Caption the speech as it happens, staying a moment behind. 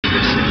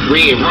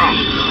Red rum.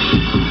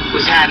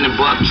 What's happening,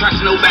 bud?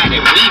 Trust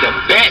nobody, we the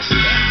best.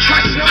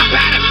 Trust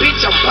nobody,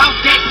 bitch, I'm about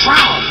that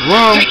drum.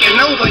 Taking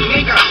over,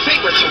 nigga, say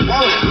what you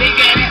want.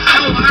 Nigga,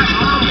 that's on my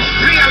mama.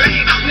 Real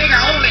ass nigga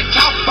only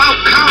talk about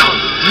calm.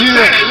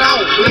 Yeah.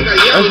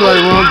 That's right,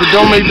 Rum. If it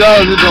don't make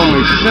dollars, it don't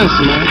make sense,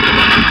 man.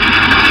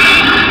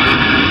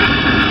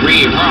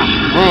 Red rum.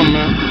 Rum,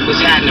 man.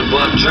 What's happening,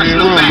 bud? Trust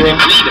nobody,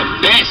 we the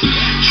best.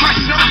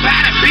 Trust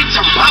nobody, bitch,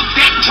 I'm about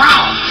that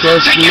drum.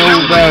 Trust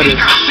nobody.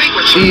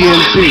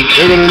 ENT. Look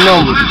at the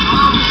number.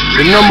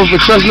 The number for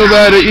Trust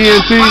Nobody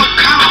ENT,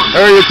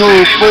 area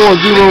code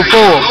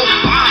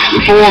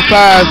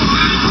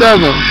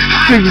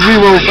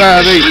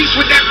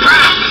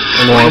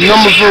 404-457-6058. The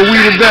number for We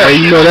the Best. Hey,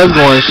 you know that's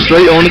going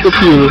straight on the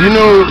computer. You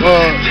know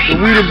the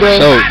We the Best.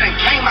 So,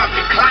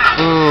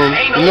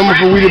 the number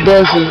for We the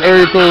Best is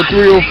area code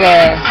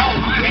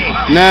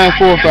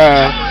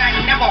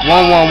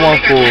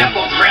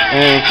 305-945-1114.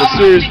 And for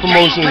serious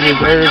promotions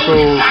is area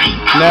code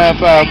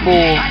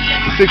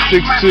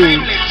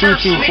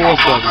 954-662-2247. You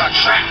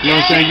know what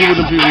I'm saying? Give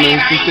it to people, man.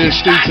 It's their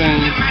street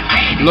team,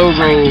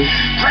 logos.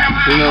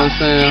 You know what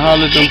I'm saying?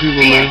 Holler at them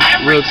people, man.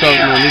 Real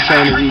talk, man. They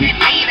trying to eat.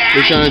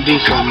 They trying to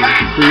do something, man.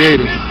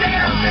 Creative.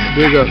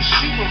 Big up.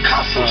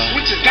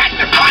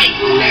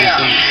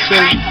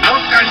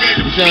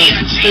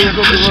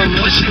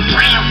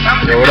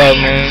 Yo, what up,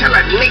 man?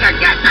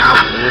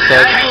 What's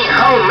up? You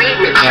know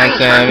what I'm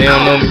saying? You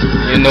don't know me.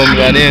 You know me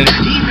by then.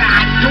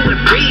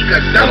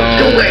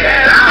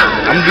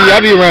 I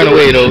be around the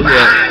way, though.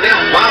 Yeah.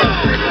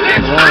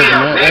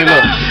 Hey,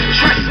 look.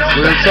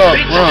 Real talk,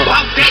 Rum.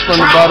 It's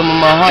from the bottom of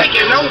my heart.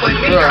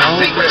 Bro, I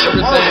hope everything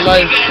in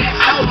life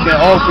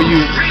can offer you,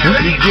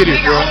 you get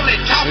it, bro.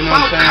 You know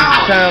what I'm saying?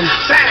 Times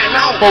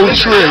 4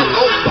 trillion.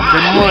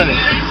 The money,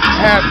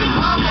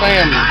 happiness,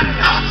 family,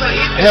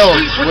 health,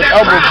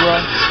 whatever,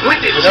 bro.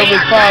 Whatever is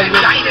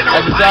positive,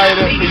 I desire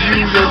that for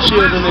you, your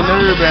children, and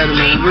everybody,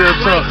 man. Real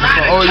talk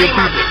for all your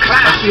people.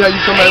 I see how you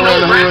come back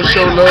around the hood,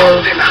 show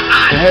love, and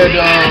had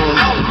the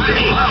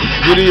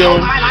video.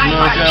 You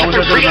know what I'm saying? I wish I could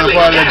have been a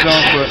part of that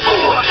jump, but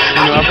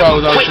you know, I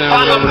probably was out there,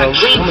 whatever.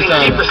 How much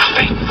time is it?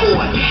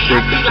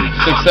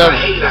 6, 7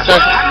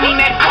 seconds.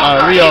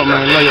 Alright, we out,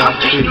 man. Love y'all.